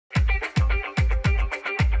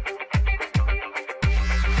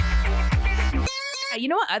you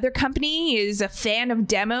know what other company is a fan of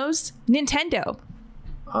demos? Nintendo.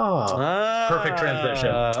 Oh, perfect transition.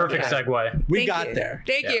 Perfect segue. We got there.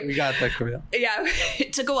 Thank you. We got there, Camille. Yeah,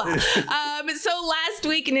 it took a while. So last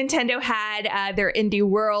week, Nintendo had their Indie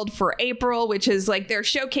World for April, which is like their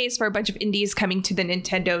showcase for a bunch of indies coming to the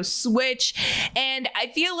Nintendo Switch. And I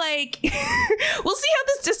feel like we'll see how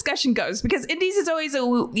this discussion goes, because indies is always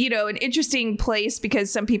an interesting place, because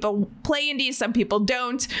some people play indies, some people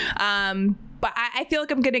don't. But I feel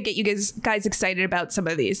like I'm going to get you guys excited about some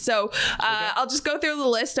of these. So I'll just go through the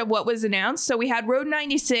list of what was announced. So we had Road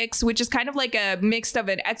 96, which is kind of like a mix of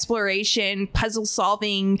an exploration, puzzle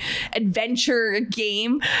solving adventure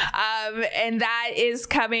game. And that is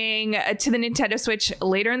coming to the Nintendo Switch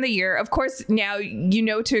later in the year. Of course, now you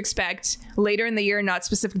know to expect later in the year, not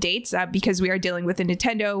specific dates, because we are dealing with a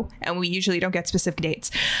Nintendo and we usually don't get specific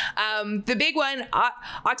dates. The big one,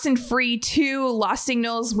 Oxenfree 2 Lost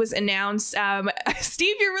Signals was announced.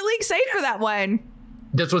 Steve, you're really excited for that one.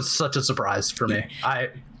 This was such a surprise for me.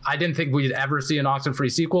 I didn't think we'd ever see an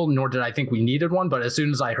Oxenfree sequel, nor did I think we needed one. But as soon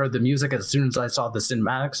as I heard the music, as soon as I saw the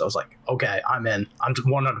cinematics, I was like, okay, I'm in. I'm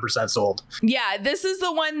 100% sold. Yeah, this is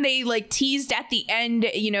the one they like teased at the end.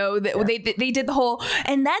 They did the whole,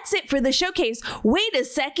 and that's it for the showcase. Wait a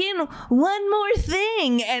second, one more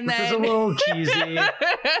thing, and Which then was a little cheesy.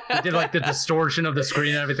 They did like the distortion of the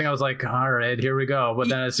screen and everything. I was like, all right, here we go. But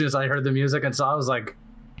then as soon as I heard the music and saw, I was like,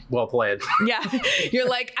 well played. Yeah, you're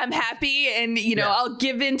like, I'm happy, and I'll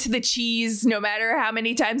give in to the cheese no matter how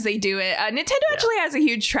many times they do it. Nintendo actually has a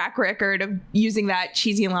huge track record of using that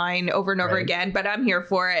cheesy line over and over again, but I'm here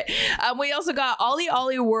for it. We also got Ollie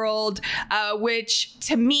Ollie World, which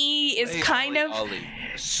to me is kind of Ollie.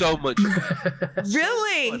 So much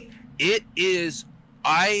really. It is.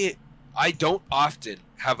 I don't often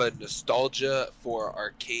have a nostalgia for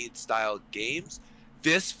arcade style games.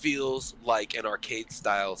 This feels like an arcade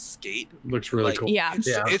style skate. Looks really cool. Yeah.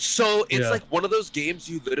 It's like one of those games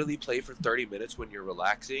you literally play for 30 minutes when you're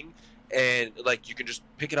relaxing, and like you can just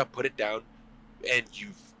pick it up, put it down, and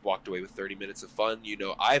you've walked away with 30 minutes of fun.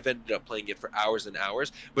 I've ended up playing it for hours and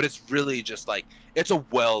hours, but it's really just like, it's a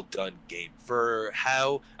well done game for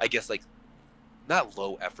how, I guess, like, not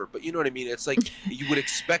low effort, but you know what I mean? It's like you would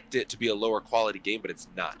expect it to be a lower quality game, but it's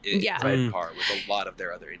not. It's right on par with a lot of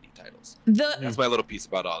their other indie titles. That's my little piece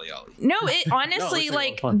about Ollie Ollie. No, it honestly,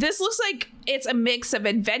 this looks like it's a mix of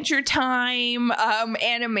Adventure Time,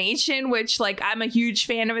 animation, which like I'm a huge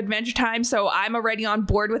fan of Adventure Time, so I'm already on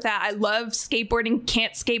board with that. I love skateboarding,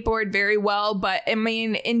 can't skateboard very well, but I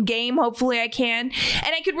mean, in game, hopefully I can.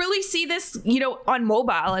 And I could really see this, on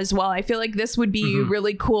mobile as well. I feel like this would be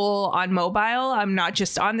really cool on mobile. Not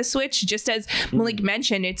just on the Switch. Just as Malik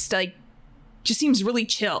mentioned, it's like just seems really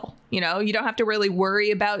chill. You don't have to really worry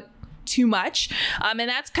about too much. And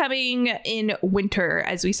that's coming in winter,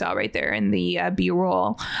 as we saw right there in the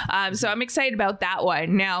B-roll. So I'm excited about that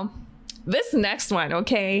one. Now, this next one,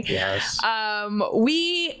 okay? Yes.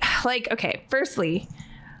 Firstly,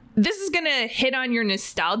 this is going to hit on your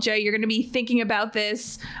nostalgia. You're going to be thinking about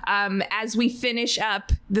this as we finish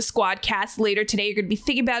up the SQUADcast later today. You're going to be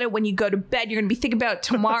thinking about it when you go to bed. You're going to be thinking about it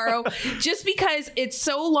tomorrow, just because it's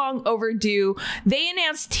so long overdue. They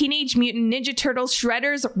announced Teenage Mutant Ninja Turtles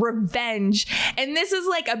Shredder's Revenge. And this is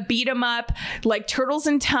like a beat 'em up, like Turtles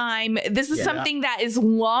in Time. This is something that is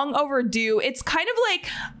long overdue. It's kind of like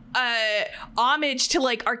homage to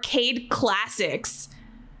like arcade classics.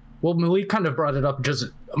 Well, Malik kind of brought it up just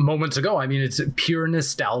moments ago. I mean, it's pure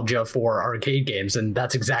nostalgia for arcade games, and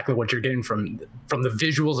that's exactly what you're getting from the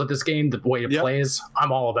visuals of this game, the way it plays.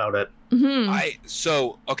 I'm all about it. I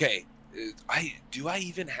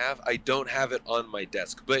don't have it on my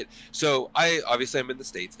desk, but so I'm in the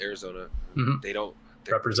States, Arizona. They don't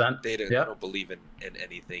represent. They don't believe in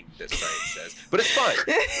anything that science says, but it's fine.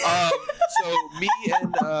 So me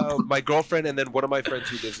and my girlfriend, and then one of my friends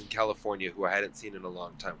who lives in California, who I hadn't seen in a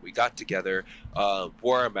long time, we got together,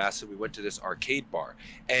 wore our masks, and we went to this arcade bar.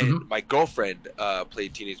 And my girlfriend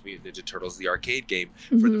played Teenage Mutant Ninja Turtles, the arcade game,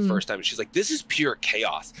 for the first time. And she's like, "This is pure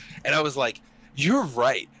chaos." And I was like, "You're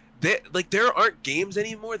right. There aren't games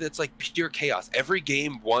anymore that's like pure chaos. Every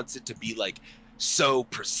game wants it to be like so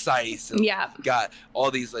precise, and got all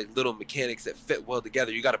these like little mechanics that fit well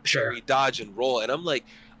together. You got to parry, dodge, and roll." And I'm like,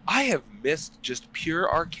 I have missed just pure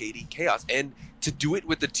arcadey chaos, and to do it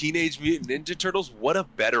with the Teenage Mutant Ninja Turtles, what a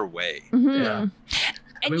better way. Yeah.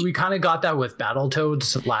 I mean, we kind of got that with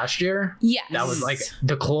Battletoads last year. Yes. That was like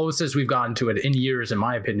the closest we've gotten to it in years, in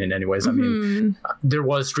my opinion, anyways. I mean, there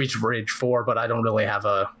was Streets of Rage 4, but I don't really have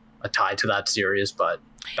a tie to that series, but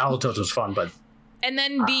Battletoads was fun, but And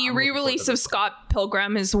then the re-release of Scott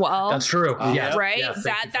Pilgrim as well. That's true. Yeah, right. Yeah,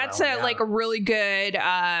 That's like a really good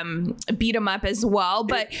beat 'em up as well.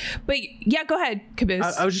 But yeah, go ahead,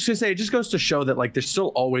 Caboose. I was just gonna say, it just goes to show that like there's still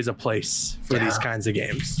always a place for these kinds of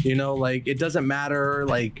games. You know, like it doesn't matter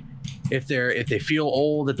like if they feel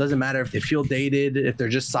old. It doesn't matter if they feel dated. If they're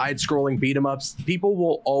just side-scrolling beat 'em ups, people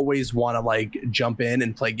will always want to like jump in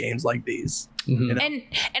and play games like these. Mm-hmm. You know?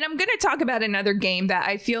 And I'm gonna talk about another game that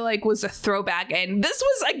I feel like was a throwback, and this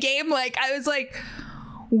was a game like I was like,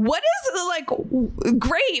 what is like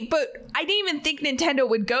great, but I didn't even think Nintendo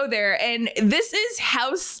would go there. And this is the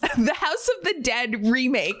House of the Dead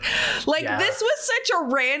remake. Like this was such a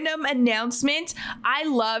random announcement. I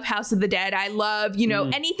love House of the Dead. I love,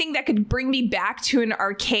 anything that could bring me back to an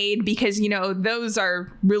arcade because, those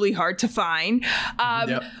are really hard to find.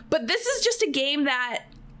 But this is just a game that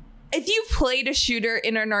if you've played a shooter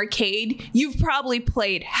in an arcade, you've probably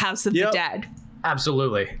played House of the Dead.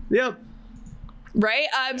 Absolutely. Yep. Right.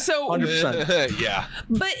 So 100%. Yeah.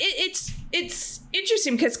 But it's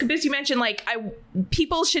interesting because Caboose, you mentioned like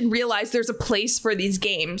people should realize there's a place for these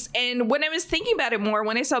games. And when I was thinking about it more,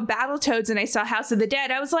 when I saw Battletoads and I saw House of the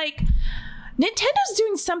Dead, I was like, Nintendo's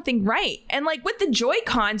doing something right. And like with the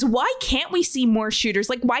Joy-Cons, why can't we see more shooters?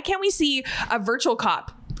 Like, why can't we see a Virtual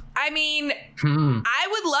Cop? I mean, I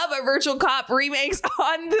would love a Virtual Cop remakes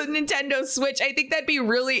on the Nintendo Switch. I think that'd be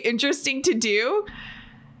really interesting to do.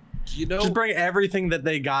 Just bring everything that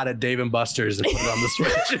they got at Dave & Buster's and put it on the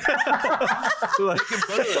Switch.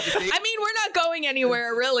 I mean, we're not going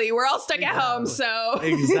anywhere, really. We're all stuck at home, so.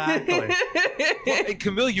 Exactly. Well, and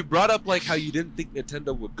Camille, you brought up like how you didn't think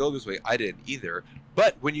Nintendo would go this way. I didn't either.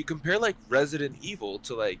 But when you compare like Resident Evil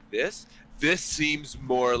to like this seems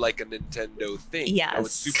more like a Nintendo thing. Yes.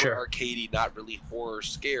 It's super arcadey, not really horror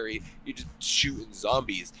scary. You're just shooting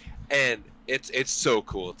zombies. And it's so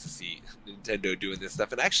cool to see Nintendo doing this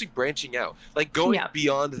stuff and actually branching out, like going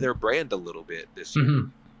beyond their brand a little bit this year. Mm-hmm.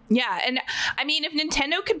 Yeah, and I mean, if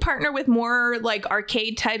Nintendo could partner with more like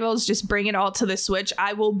arcade titles, just bring it all to the Switch,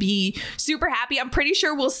 I will be super happy. I'm pretty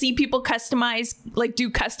sure we'll see people customize, like do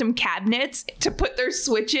custom cabinets to put their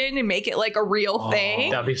Switch in and make it like a real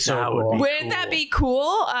thing. That'd be so cool. Wouldn't that be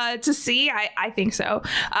cool to see? I think so.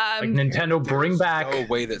 Like Nintendo bring back. No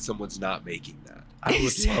way that someone's not making that. I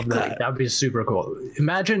would love that. That'd be super cool.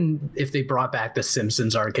 Imagine if they brought back the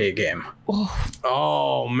Simpsons arcade game.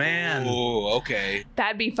 Oh man. Oh, okay.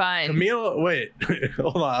 That'd be fun. Camille, wait,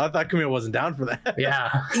 hold on. I thought Camille wasn't down for that.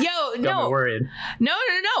 Yeah. Yo, no. Got me worried. No.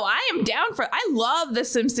 I am down for. I love the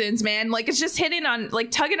Simpsons, man. Like it's just tugging on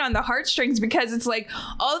the heartstrings because it's like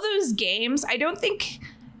all those games. I don't think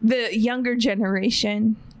the younger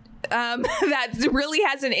generation that really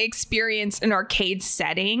hasn't experienced an arcade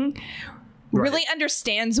setting really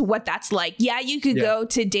understands what that's like. Yeah, you could go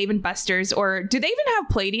to Dave & Buster's, or do they even have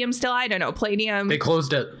Palladium still? I don't know. Palladium. They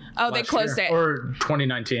closed it. Oh, they closed it. Or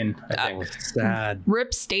 2019, I think. Sad.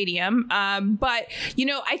 RIP Stadium. But,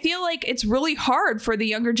 I feel like it's really hard for the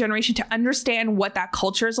younger generation to understand what that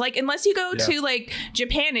culture is like, unless you go to like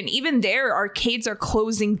Japan, and even there, arcades are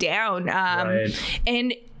closing down.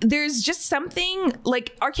 And there's just something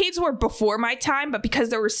like arcades were before my time, but because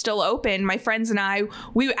they were still open, my friends and I,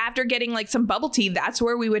 after getting like some bubble tea, that's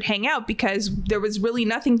where we would hang out because there was really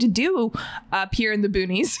nothing to do up here in the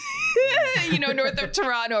boonies, north of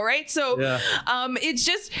Toronto, right? So it's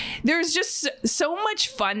just, there's just so much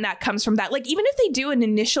fun that comes from that. Like even if they do an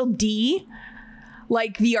Initial D,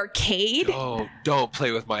 like the arcade. Oh, don't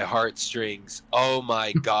play with my heartstrings. Oh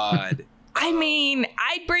my God. I mean,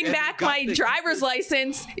 I'd bring back my driver's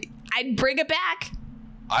license. I'd bring it back.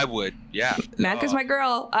 I would, yeah. Mac is my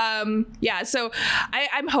girl. So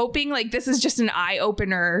I'm hoping like this is just an eye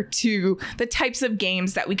opener to the types of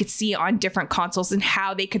games that we could see on different consoles and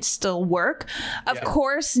how they could still work. Of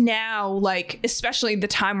course, now, like especially the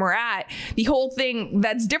time we're at, the whole thing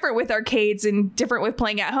that's different with arcades and different with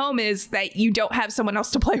playing at home is that you don't have someone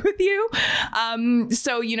else to play with you.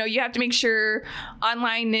 So you have to make sure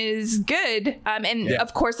online is good.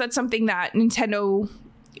 Of course, that's something that Nintendo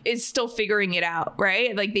is still figuring it out,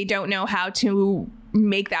 right? Like they don't know how to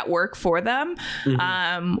make that work for them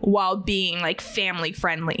while being like family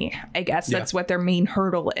friendly. I guess that's what their main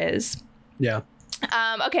hurdle is. Yeah.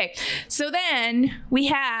 Okay, so then we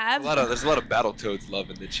have there's a lot of Battletoads love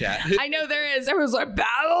in the chat. I know there is. Everyone's like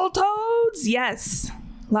Battletoads. Yes,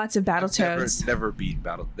 lots of Battletoads. Never beat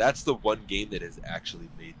Battle. That's the one game that has actually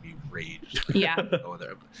made me rage. Yeah,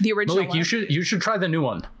 the original. Malik, you should try the new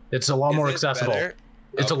one. It's a lot more accessible. Better?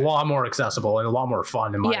 It's a lot more accessible and a lot more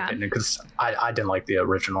fun in my opinion because I didn't like the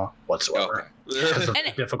original whatsoever. Okay. Because of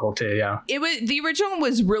the difficulty, yeah. The original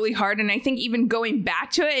was really hard, and I think even going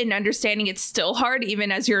back to it and understanding it's still hard,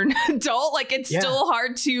 even as you're an adult, like it's still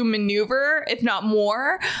hard to maneuver, if not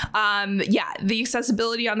more. The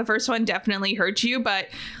accessibility on the first one definitely hurt you, but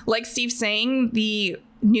like Steve's saying, the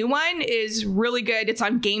new one is really good. It's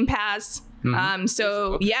on Game Pass.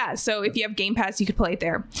 So if you have Game Pass, you could play it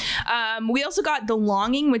there. We also got The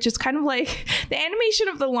Longing, which is kind of like the animation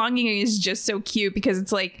of The Longing is just so cute because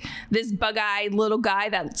it's like this bug-eyed little guy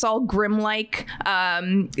that's all grim-like.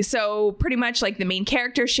 So pretty much like the main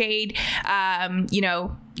character Shade,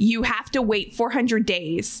 you have to wait 400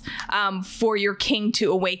 days for your king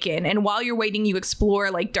to awaken. And while you're waiting, you explore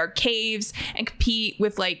like dark caves and compete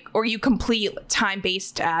with you complete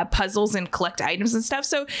time-based puzzles and collect items and stuff.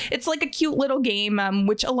 So it's like a cute little game,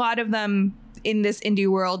 which a lot of them in this indie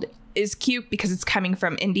world is cute because it's coming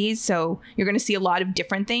from indies. So you're going to see a lot of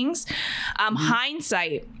different things.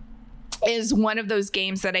 Hindsight is one of those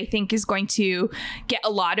games that I think is going to get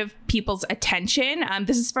a lot of people's attention.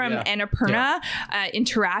 This is from Annapurna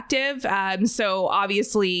Interactive. So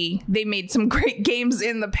obviously they made some great games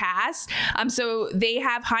in the past. So they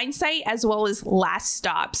have Hindsight as well as Last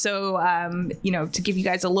Stop. So, to give you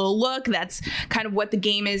guys a little look, that's kind of what the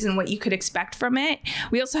game is and what you could expect from it.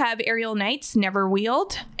 We also have Aerial Knights, Never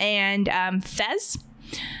Wheeled, and Fez.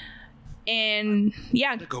 And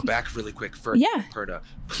to go back really quick for Perna.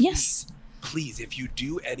 Please, if you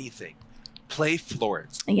do anything, play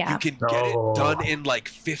Florence. You can get it done in like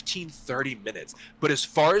 15-30 minutes. But as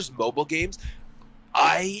far as mobile games,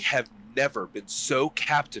 I have never been so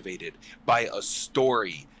captivated by a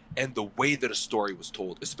story and the way that a story was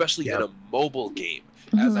told, especially in a mobile game,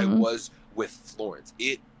 as I was with Florence.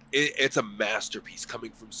 It's a masterpiece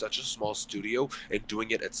coming from such a small studio and doing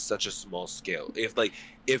it at such a small scale.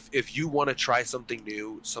 If you want to try something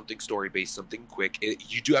new, something story-based, something quick,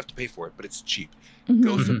 you do have to pay for it, but it's cheap.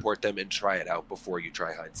 Go support them and try it out before you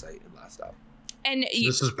try Hindsight and Last Stop. And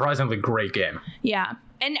this is a surprisingly great game. Yeah.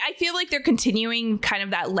 And I feel like they're continuing kind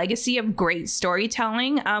of that legacy of great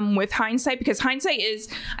storytelling with Hindsight, because Hindsight is,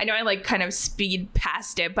 I know I like kind of speed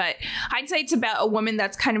past it, but Hindsight's about a woman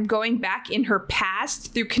that's kind of going back in her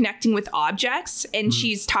past through connecting with objects. And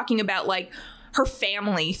she's talking about like her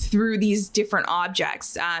family through these different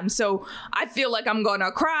objects. So I feel like I'm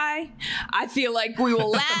gonna cry. I feel like we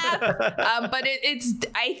will laugh. But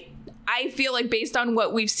I feel like based on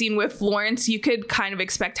what we've seen with Florence, you could kind of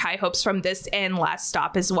expect high hopes from this and Last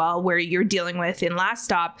Stop as well, where you're dealing with, in Last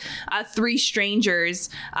Stop, 3 strangers.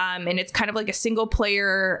 And it's kind of like a single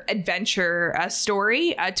player adventure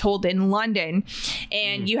story told in London.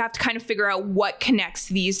 And you have to kind of figure out what connects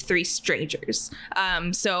these 3 strangers.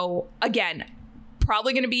 So again,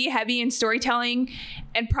 probably going to be heavy in storytelling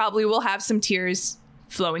and probably will have some tears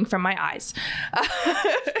flowing from my eyes.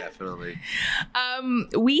 Definitely.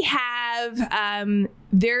 We have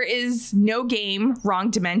There Is No Game,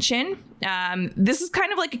 Wrong Dimension. This is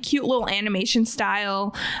kind of like a cute little animation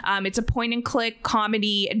style. It's a point and click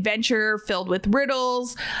comedy adventure filled with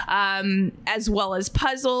riddles, as well as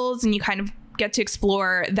puzzles, and you kind of get to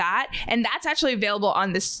explore that. And that's actually available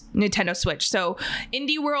on this Nintendo Switch. So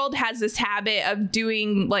Indie World has this habit of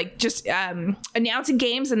doing like just announcing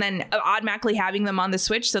games and then automatically having them on the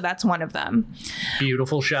Switch. So that's one of them.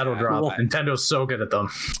 Beautiful shadow drop. Nintendo's so good at them.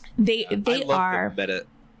 They are.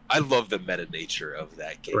 I love the meta nature of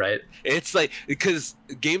that game. Right. It's like, because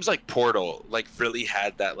games like Portal like really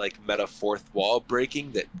had that like meta fourth wall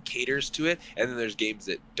breaking that caters to it, and then there's games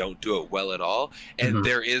that don't do it well at all. And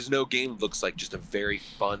There Is No Game looks like just a very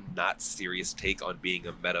fun, not serious take on being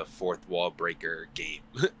a meta fourth wall breaker game.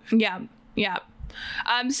 Yeah.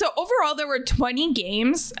 So overall, there were 20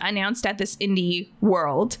 games announced at this Indie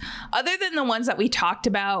World. Other than the ones that we talked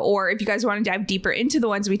about, or if you guys want to dive deeper into the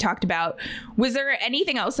ones we talked about, was there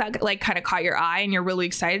anything else that like kind of caught your eye and you're really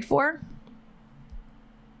excited for?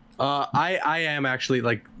 I am actually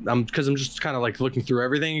like, because I'm just kind of like looking through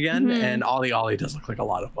everything again, and Ollie Ollie does look like a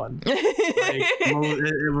lot of fun. Like,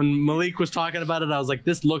 when Malik was talking about it, I was like,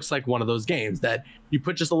 this looks like one of those games that you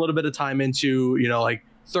put just a little bit of time into, like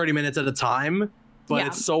 30 minutes at a time, but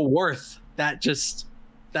it's so worth that just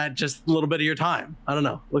little bit of your time. I don't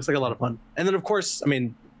know. Looks like a lot of fun. And then of course, I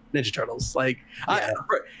mean, Ninja Turtles. Like,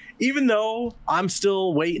 even though I'm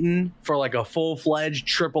still waiting for like a full-fledged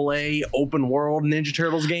AAA open world Ninja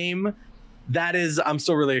Turtles game, I'm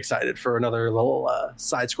still really excited for another little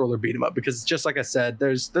side-scroller beat 'em up, because just like I said,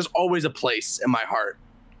 there's always a place in my heart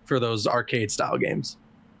for those arcade style games.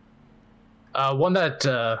 One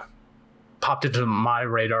that popped into my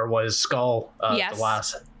radar was Skull, the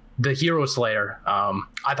the Hero Slayer.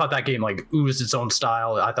 I thought that game like oozed its own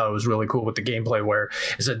style. I thought it was really cool with the gameplay where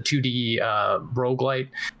it's a 2D roguelite,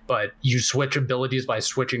 but you switch abilities by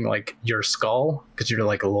switching like your skull because you're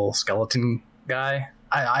like a little skeleton guy.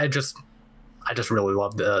 I just really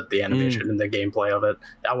loved the animation and the gameplay of it.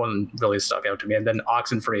 That one really stuck out to me. And then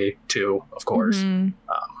Oxenfree 2, of course.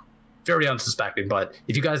 Very unsuspecting, but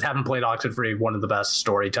if you guys haven't played Oxenfree, one of the best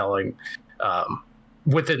storytelling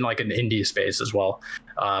within like an indie space as well.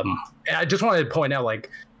 And I just wanted to point out, like,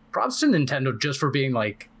 props to Nintendo just for being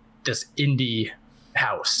like this indie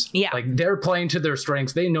house. Yeah, like they're playing to their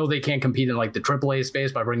strengths. They know they can't compete in like the AAA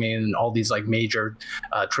space by bringing in all these like major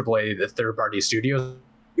AAA third-party studios.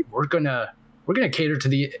 We're gonna cater to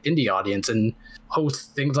the indie audience and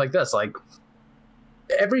host things like this. Like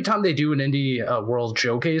every time they do an indie world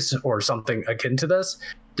showcase or something akin to this,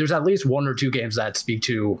 there's at least 1 or 2 games that speak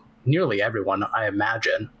to nearly everyone, I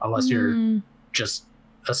imagine, unless you're just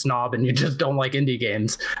a snob and you just don't like indie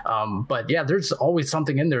games. But yeah, there's always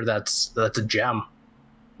something in there that's a gem.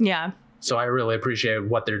 Yeah. So I really appreciate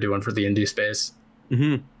what they're doing for the indie space.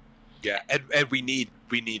 Yeah, and we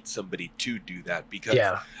need somebody to do that, because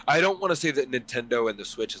I don't want to say that Nintendo and the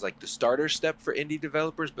Switch is like the starter step for indie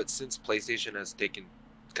developers, but since PlayStation has taken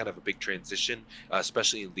kind of a big transition,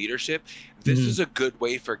 especially in leadership, this is a good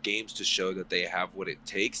way for games to show that they have what it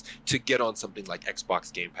takes to get on something like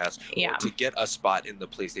Xbox Game Pass, or to get a spot in the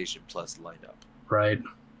PlayStation Plus lineup. Right.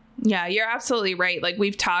 Yeah, you're absolutely right. Like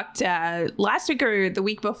we've talked last week or the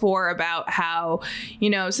week before about how, you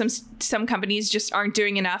know, some companies just aren't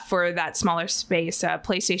doing enough for that smaller space,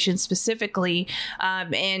 PlayStation specifically.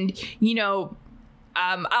 And, you know,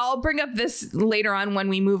 I'll bring up this later on when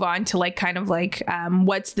we move on to like kind of like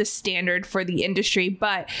what's the standard for the industry.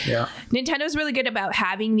 But Nintendo's really good about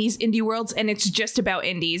having these indie worlds, and it's just about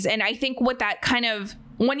indies. And I think what that kind of,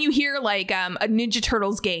 when you hear like a Ninja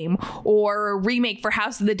Turtles game or a remake for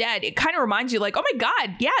House of the Dead, it kind of reminds you like, oh my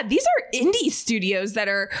God, yeah, these are indie studios that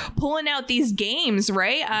are pulling out these games,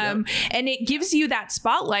 right? And it gives you that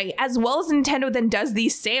spotlight, as well as Nintendo then does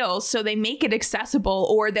these sales. So they make it accessible,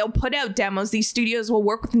 or they'll put out demos. These studios will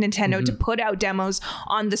work with Nintendo to put out demos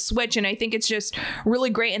on the Switch. And I think it's just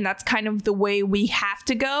really great. And that's kind of the way we have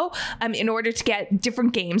to go in order to get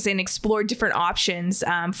different games and explore different options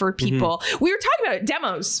for people. We were talking about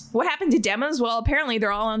demos. What happened to demos? Well, apparently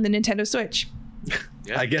they're all on the Nintendo Switch.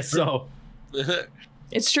 I guess so.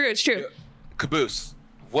 It's true. It's true. Caboose,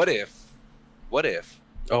 what if you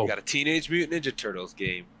got a Teenage Mutant Ninja Turtles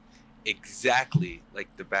game exactly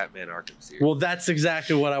like the Batman Arkham series? Well, that's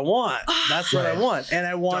exactly what I want. That's what I want. And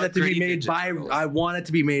I want it to be made by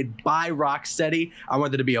Rocksteady. I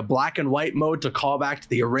want it to be a black and white mode to call back to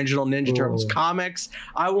the original Ninja Turtles comics.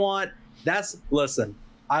 Listen,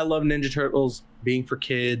 I love Ninja Turtles being for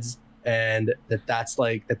kids, and that's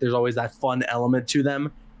like that there's always that fun element to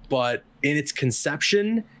them, but in its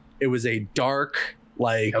conception it was a dark,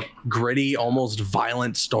 like gritty, almost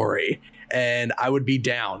violent story. And I would be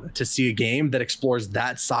down to see a game that explores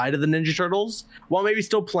that side of the Ninja Turtles while maybe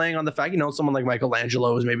still playing on the fact, you know, someone like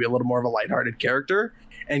Michelangelo is maybe a little more of a lighthearted character,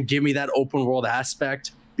 and give me that open world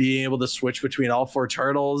aspect, being able to switch between all 4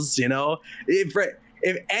 turtles. You know, if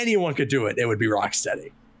anyone could do it, it would be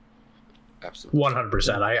Rocksteady. Absolutely.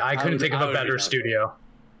 100%. I couldn't think of a better studio.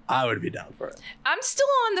 I would be down for it. I'm still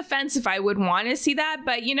on the fence if I would want to see that,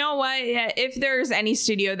 but you know what? If there's any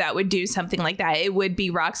studio that would do something like that, it would be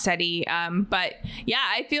Rocksteady. But yeah,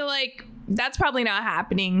 I feel like that's probably not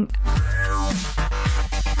happening.